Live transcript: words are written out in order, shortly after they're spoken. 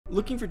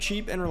Looking for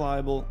cheap and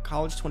reliable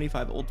College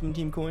 25 Ultimate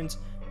Team coins?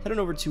 Head on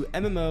over to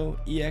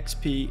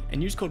MMOEXP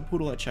and use code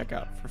Poodle at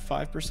checkout for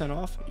 5%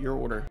 off your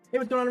order. Hey,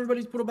 what's going on,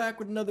 everybody? It's Poodle back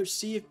with another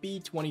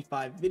CFB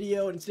 25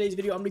 video. And in today's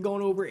video, I'm going to be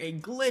going over a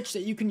glitch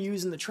that you can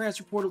use in the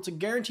transfer portal to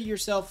guarantee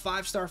yourself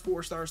 5-star,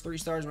 4 stars, 3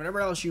 stars,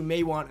 whatever else you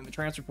may want in the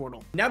transfer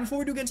portal. Now, before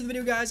we do get into the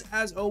video, guys,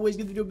 as always,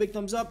 give the video a big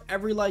thumbs up.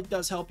 Every like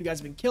does help. You guys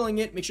have been killing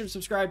it. Make sure to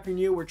subscribe if you're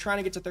new. We're trying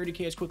to get to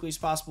 30K as quickly as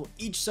possible.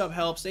 Each sub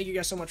helps. Thank you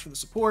guys so much for the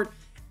support.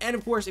 And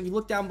of course, if you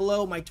look down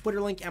below, my Twitter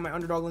link and my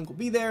Underdog link will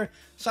be there.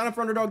 Sign up for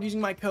Underdog using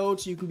my code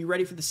so you can be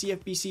ready for the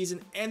CFB season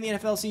and the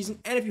NFL season.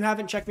 And if you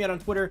haven't, check me out on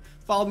Twitter.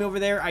 Follow me over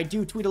there. I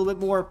do tweet a little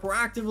bit more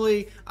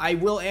proactively. I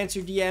will answer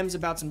DMs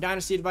about some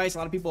Dynasty advice. A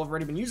lot of people have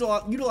already been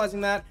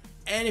utilizing that.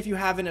 And if you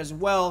haven't as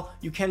well,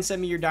 you can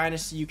send me your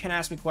Dynasty. You can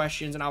ask me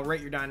questions, and I'll rate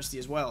your Dynasty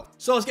as well.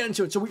 So let's get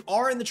into it. So we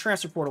are in the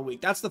transfer portal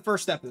week. That's the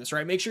first step of this,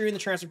 right? Make sure you're in the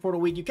transfer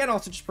portal week. You can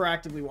also just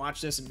proactively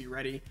watch this and be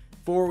ready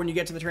for when you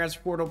get to the transfer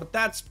portal, but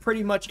that's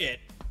pretty much it.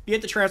 Be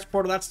at the transfer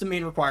portal. That's the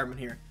main requirement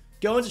here.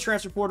 Go into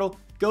transfer portal,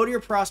 go to your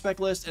prospect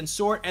list and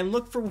sort and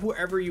look for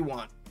whoever you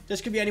want.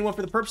 This could be anyone.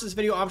 For the purpose of this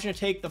video, I'm just going to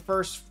take the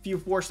first few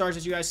 4 stars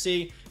as you guys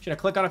see. Just going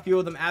to click on a few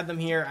of them, add them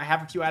here. I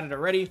have a few added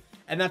already,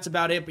 and that's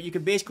about it. But you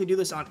could basically do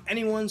this on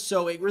anyone.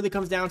 So it really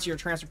comes down to your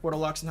transfer portal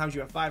luck. Sometimes you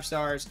have 5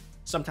 stars,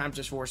 sometimes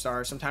just 4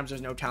 stars, sometimes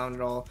there's no talent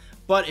at all.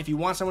 But if you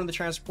want someone in the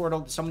transfer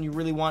portal, someone you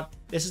really want,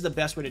 this is the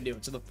best way to do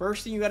it. So the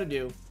first thing you got to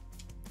do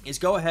is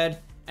go ahead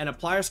and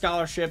apply a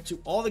scholarship to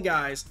all the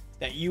guys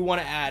that you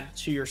want to add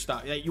to your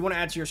stock, that you want to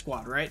add to your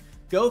squad, right?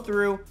 Go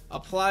through,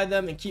 apply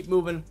them, and keep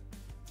moving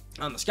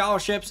on the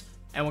scholarships.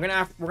 And we're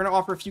gonna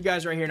offer a few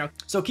guys right here now.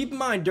 So keep in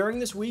mind, during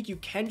this week, you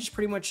can just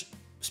pretty much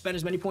spend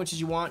as many points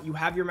as you want. You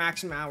have your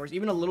maximum hours.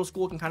 Even a little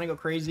school can kind of go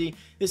crazy.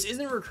 This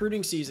isn't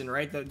recruiting season,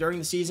 right? During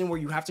the season where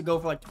you have to go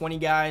for like 20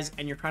 guys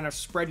and you're trying to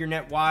spread your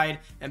net wide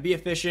and be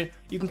efficient,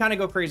 you can kind of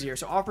go crazy here.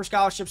 So offer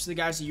scholarships to the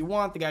guys that you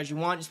want,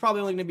 It's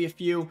probably only going to be a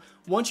few.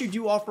 Once you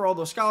do offer all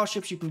those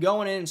scholarships, you can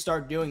go in and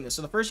start doing this.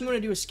 So the first thing you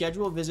want to do is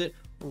schedule a visit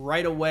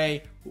right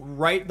away,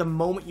 right the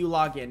moment you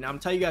log in. Now I'm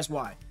telling you guys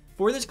why.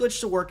 For this glitch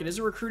to work, it is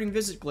a recruiting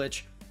visit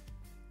glitch.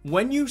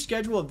 When you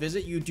schedule a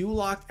visit, you do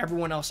lock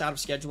everyone else out of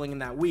scheduling in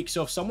that week.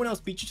 So if someone else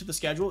beats you to the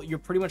schedule, you're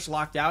pretty much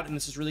locked out, and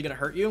this is really going to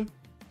hurt you.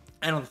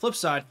 And on the flip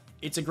side,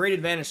 it's a great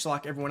advantage to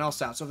lock everyone else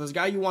out. So if there's a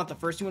guy you want, the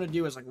first thing you want to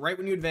do is, like, right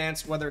when you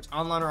advance, whether it's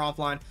online or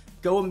offline,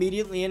 go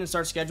immediately in and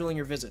start scheduling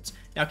your visits.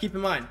 Now keep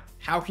in mind,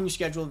 how can you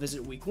schedule a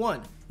visit week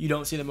 1? You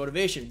don't see the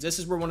motivations. This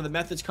is where one of the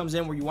methods comes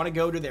in, where you want to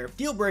go to their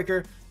deal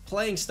breaker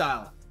playing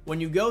style. When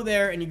you go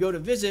there and you go to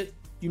visit,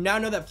 you now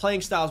know that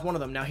playing style is one of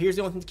them. Now, here's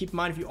the only thing to keep in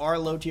mind. If you are a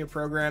low-tier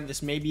program,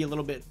 this may be a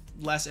little bit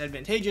less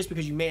advantageous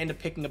because you may end up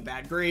picking a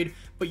bad grade,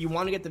 but you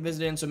want to get the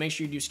visit in, so make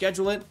sure you do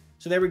schedule it.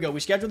 So there we go.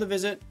 We scheduled the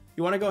visit.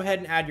 You want to go ahead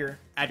and add your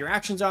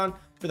actions on.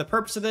 For the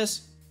purpose of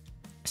this,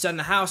 send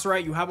the house,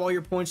 right? You have all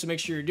your points, so make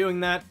sure you're doing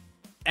that.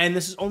 And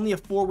this is only a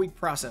 4-week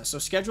process. So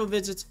schedule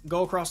visits,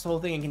 go across the whole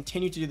thing, and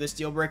continue to do this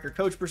deal breaker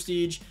coach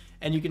prestige.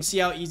 And you can see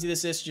how easy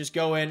this is to just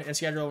go in and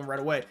schedule them right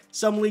away.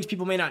 Some leagues,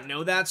 people may not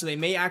know that, so they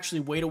may actually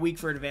wait a week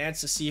for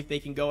advance to see if they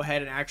can go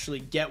ahead and actually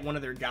get one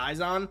of their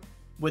guys on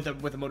with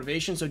a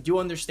motivation. So do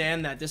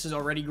understand that this is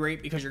already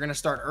great because you're going to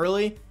start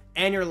early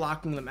and you're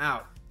locking them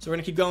out. So we're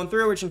going to keep going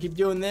through. We're just going to keep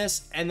doing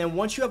this. And then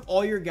once you have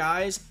all your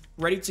guys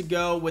ready to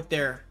go with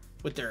their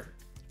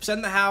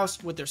send the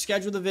house, with their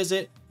schedule to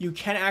visit, you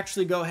can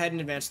actually go ahead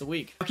and advance the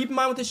week. Now, keep in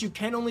mind with this, you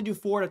can only do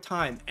 4 at a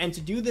time. And to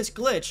do this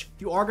glitch,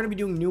 you are going to be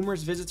doing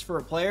numerous visits for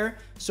a player.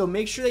 So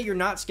make sure that you're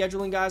not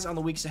scheduling guys on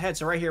the weeks ahead.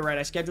 So right here, right,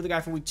 I scheduled the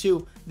guy for week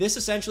 2. This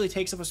essentially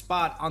takes up a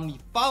spot on the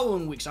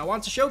following week. So I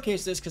want to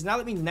showcase this because now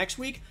that means next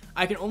week,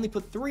 I can only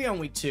put 3 on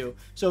week 2.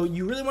 So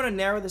you really want to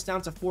narrow this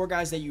down to 4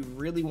 guys that you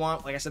really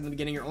want. Like I said in the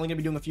beginning, you're only going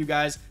to be doing a few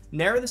guys.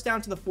 Narrow this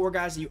down to the 4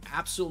 guys that you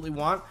absolutely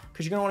want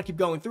because you're going to want to keep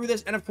going through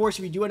this. And of course,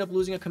 if you do end up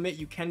losing a commit,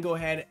 you can go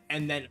ahead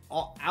and then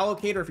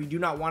allocate, or if you do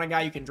not want a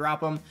guy, you can drop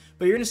them.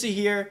 But you're going to see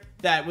here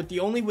that with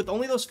only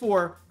those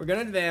 4, we're going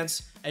to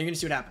advance, and you're going to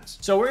see what happens.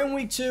 So we're in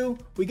week 2.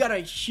 We got a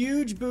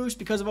huge boost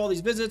because of all these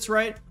visits,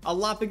 right? A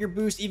lot bigger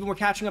boost. Even we're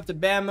catching up to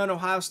Bama and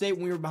Ohio State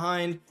when we were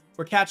behind.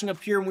 We're catching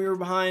up here when we were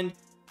behind.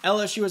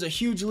 LSU has a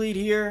huge lead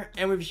here,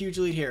 and we have a huge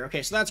lead here.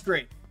 Okay, so that's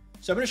great.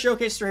 So I'm going to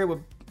showcase this right here with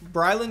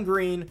Brylan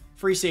Green,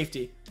 free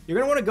safety. You're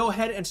going to want to go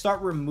ahead and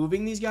start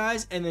removing these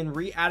guys and then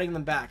re-adding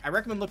them back. I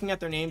recommend looking at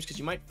their names because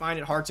you might find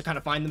it hard to kind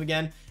of find them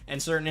again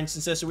in certain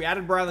instances. So we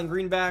added Brylan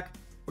Green back.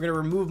 We're going to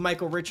remove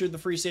Michael Richard, the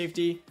free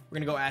safety. We're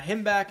going to go add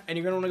him back, and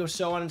you're going to want to go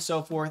so on and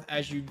so forth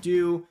as you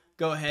do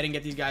go ahead and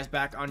get these guys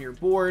back on your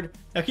board.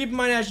 Now keep in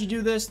mind, as you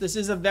do this, this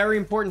is a very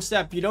important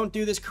step. If you don't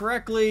do this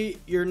correctly,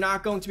 you're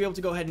not going to be able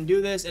to go ahead and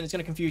do this, and it's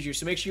going to confuse you.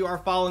 So make sure you are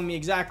following me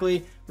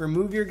exactly.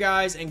 Remove your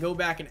guys and go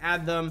back and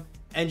add them,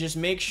 and just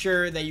make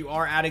sure that you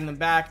are adding them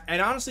back.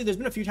 And honestly, there's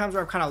been a few times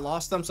where I've kind of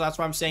lost them, so that's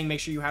why I'm saying make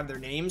sure you have their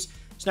names.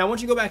 So now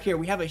once you go back here,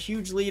 we have a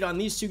huge lead on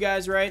these 2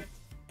 guys, right?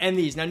 And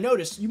these. Now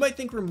notice, you might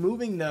think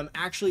removing them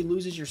actually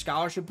loses your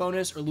scholarship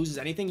bonus or loses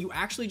anything. You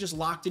actually just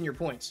locked in your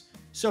points.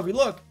 So if you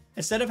look,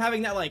 instead of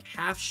having that like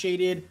half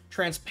shaded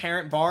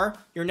transparent bar,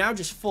 you're now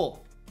just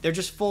full. They're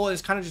just full.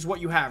 It's kind of just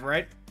what you have,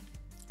 right?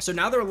 So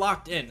now they're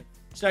locked in.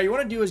 So now you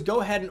want to do is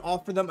go ahead and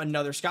offer them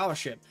another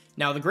scholarship.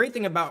 Now, the great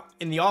thing about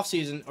in the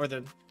offseason or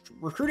the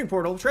recruiting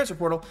portal, transfer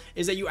portal,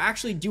 is that you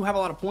actually do have a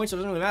lot of points, so it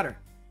doesn't really matter.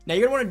 Now,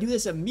 you're going to want to do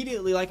this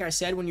immediately, like I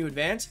said, when you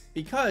advance,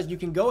 because you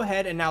can go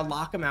ahead and now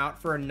lock them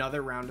out for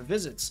another round of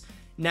visits.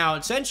 Now,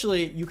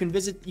 essentially, you can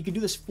do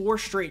this 4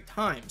 straight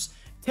times.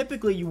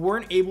 Typically, you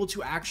weren't able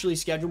to actually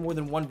schedule more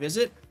than 1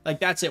 visit. Like,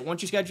 that's it.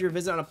 Once you schedule your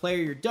visit on a player,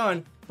 you're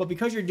done. But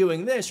because you're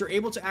doing this, you're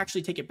able to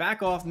actually take it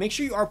back off. Make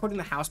sure you are putting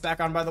the house back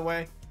on, by the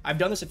way. I've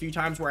done this a few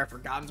times where I've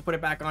forgotten to put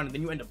it back on, and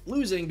then you end up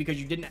losing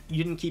because you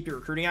didn't keep your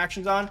recruiting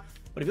actions on.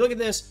 But if you look at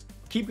this,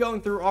 keep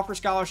going through, offer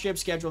scholarships,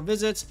 schedule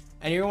visits,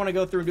 and you're going to want to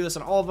go through and do this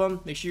on all of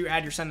them. Make sure you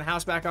add your send the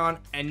house back on,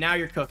 and now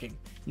you're cooking.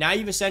 Now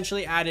you've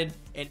essentially added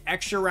an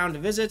extra round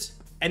of visits,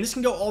 and this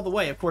can go all the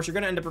way. Of course, you're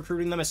going to end up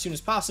recruiting them as soon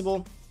as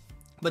possible.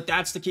 But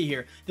that's the key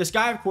here. This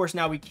guy, of course,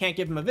 now we can't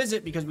give him a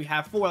visit because we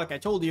have 4, like I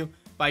told you,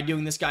 by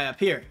doing this guy up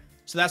here.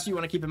 So that's what you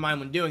want to keep in mind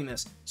when doing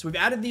this. So we've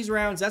added these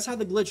rounds. That's how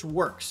the glitch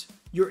works.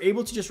 You're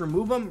able to just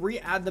remove them,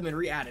 re-add them, and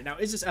re-add it. Now,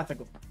 is this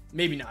ethical?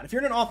 Maybe not. If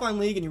you're in an offline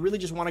league and you really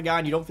just want a guy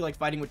and you don't feel like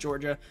fighting with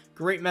Georgia,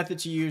 great method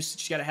to use.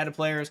 Just get ahead of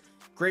players.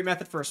 Great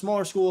method for a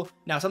smaller school.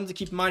 Now, something to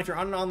keep in mind, if you're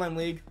on an online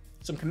league,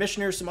 some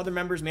commissioners, some other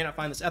members may not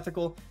find this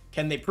ethical.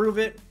 Can they prove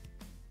it?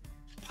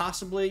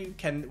 Possibly.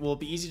 Will it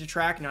be easy to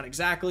track? Not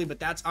exactly, but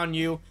that's on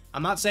you.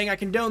 I'm not saying I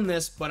condone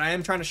this, but I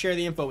am trying to share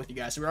the info with you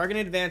guys. So we are going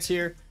to advance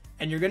here,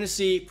 and you're going to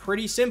see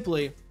pretty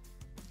simply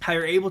how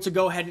you're able to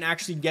go ahead and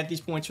actually get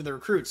these points for the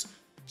recruits.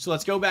 So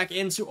let's go back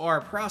into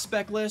our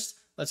prospect list.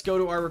 Let's go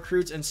to our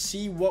recruits and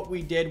see what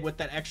we did with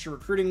that extra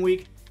recruiting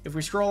week. If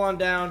we scroll on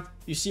down,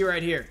 you see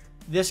right here,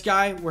 this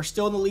guy, we're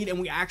still in the lead, and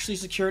we actually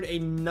secured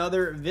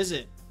another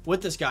visit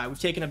with this guy. We've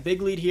taken a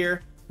big lead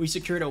here. We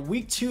secured a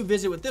week 2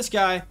 visit with this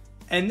guy.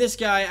 And this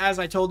guy, as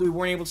I told you, we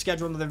weren't able to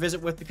schedule another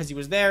visit with because he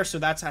was there, so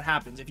that's how it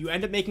happens. If you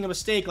end up making a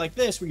mistake like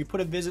this, where you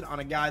put a visit on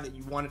a guy that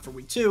you wanted for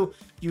week 2,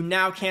 you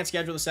now can't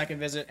schedule the second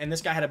visit, and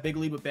this guy had a big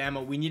lead with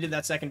Bama. We needed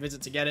that second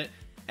visit to get it.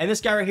 And this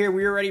guy right here,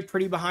 we were already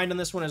pretty behind on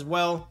this one as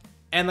well.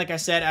 And like I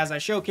said, as I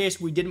showcased,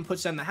 we didn't put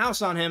send the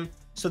house on him,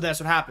 so that's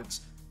what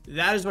happens.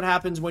 That is what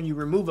happens when you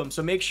remove them.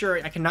 So make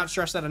sure, I cannot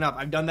stress that enough.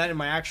 I've done that in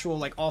my actual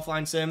like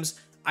offline sims.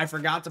 I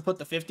forgot to put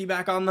the 50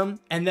 back on them.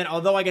 And then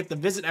although I get the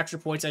visit extra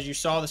points, as you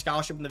saw, the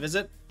scholarship and the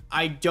visit,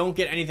 I don't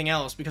get anything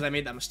else because I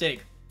made that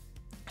mistake.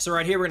 So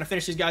right here, we're going to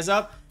finish these guys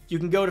up. You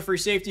can go to free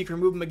safety. You can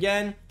remove them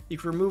again. You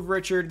can remove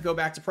Richard, go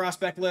back to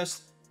prospect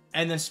list,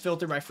 and then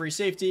filter by free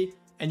safety.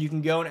 And you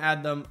can go and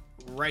add them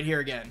right here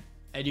again.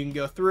 And you can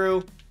go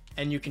through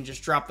and you can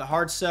just drop the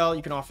hard sell.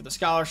 You can offer the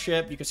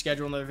scholarship. You can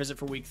schedule another visit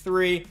for week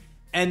 3.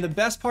 And the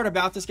best part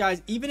about this,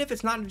 guys, even if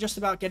it's not just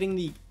about getting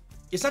the,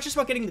 it's not just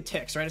about getting the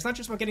ticks, right? It's not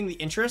just about getting the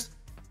interest.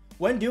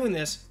 When doing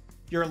this,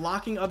 you're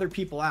locking other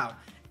people out.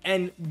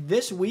 And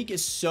this week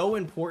is so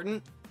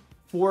important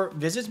for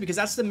visits because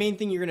that's the main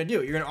thing you're going to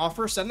do. You're going to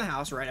offer send the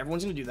house, right?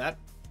 Everyone's going to do that.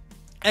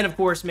 And of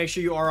course, make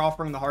sure you are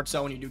offering the hard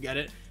sell when you do get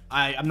it.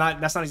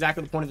 That's not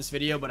exactly the point of this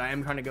video, but I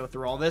am trying to go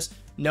through all this.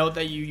 Note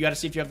that you got to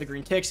see if you have the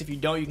green ticks. If you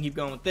don't, you can keep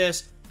going with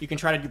this. You can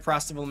try to do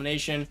process of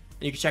elimination and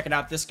you can check it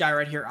out. This guy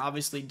right here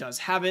obviously does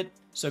have it.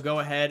 So go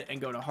ahead and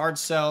go to hard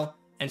sell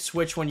and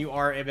switch when you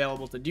are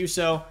available to do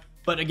so.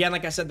 But again,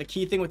 like I said, the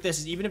key thing with this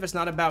is even if it's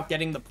not about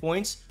getting the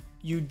points,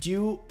 you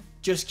do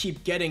just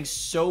keep getting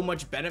so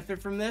much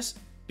benefit from this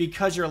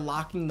because you're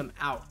locking them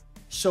out.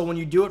 So when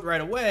you do it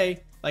right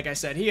away, like I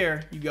said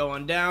here, you go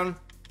on down,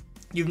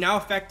 you've now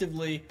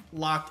effectively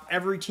locked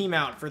every team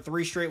out for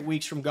 3 straight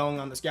weeks from going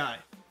on this guy.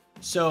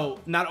 So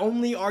not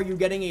only are you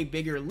getting a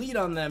bigger lead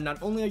on them,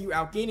 not only are you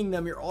outgaining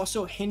them, you're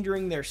also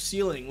hindering their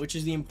ceiling, which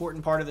is the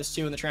important part of this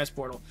too in the transfer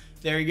portal.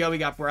 There you go. We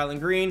got Brylan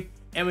Green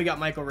and we got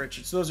Michael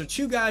Richards. So those are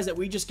 2 guys that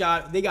we just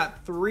got. They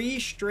got 3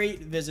 straight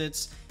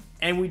visits.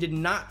 And we did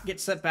not get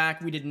set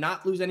back. We did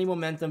not lose any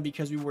momentum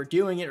because we were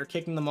doing it or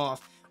kicking them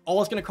off. All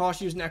it's going to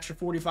cost you is an extra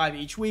 45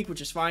 each week,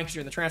 which is fine because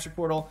you're in the transfer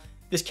portal.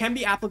 This can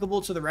be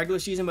applicable to the regular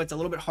season, but it's a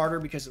little bit harder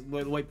because of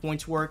the way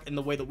points work and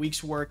the way the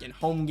weeks work and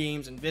home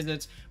games and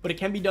visits. But it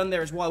can be done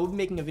there as well. We'll be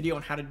making a video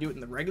on how to do it in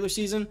the regular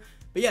season.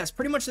 But yeah, it's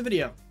pretty much the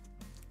video.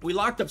 We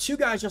locked up 2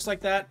 guys just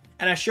like that.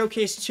 And I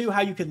showcased too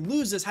how you could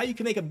lose this, how you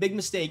can make a big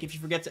mistake if you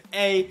forget to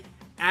A,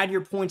 add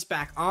your points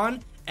back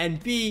on,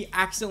 and B,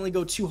 accidentally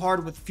go too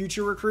hard with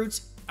future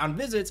recruits on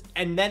visits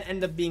and then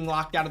end up being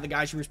locked out of the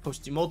guys you were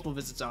supposed to do multiple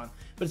visits on.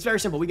 But it's very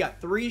simple. We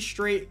got 3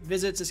 straight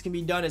visits. This can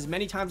be done as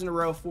many times in a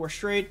row, 4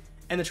 straight,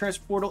 and the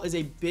transfer portal is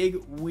a big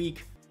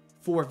week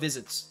for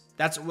visits.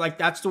 That's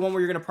the one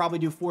where you're going to probably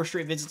do 4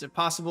 straight visits if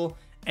possible,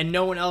 and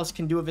no one else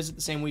can do a visit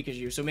the same week as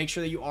you. So make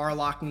sure that you are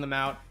locking them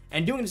out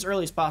and doing it as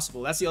early as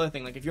possible. That's the other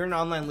thing. Like if you're in an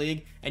online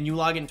league and you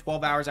log in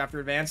 12 hours after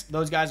advance,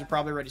 those guys are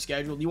probably already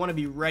scheduled. You want to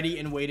be ready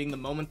and waiting the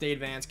moment they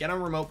advance. Get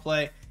on remote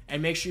play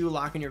and make sure you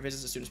lock in your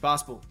visits as soon as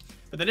possible.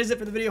 But that is it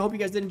for the video. Hope you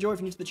guys did enjoy. If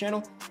you're new to the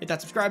channel, hit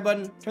that subscribe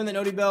button, turn that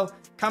noti bell,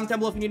 comment down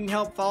below if you need any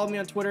help, follow me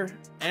on Twitter,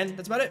 and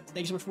that's about it.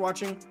 Thank you so much for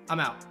watching. I'm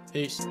out.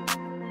 Peace.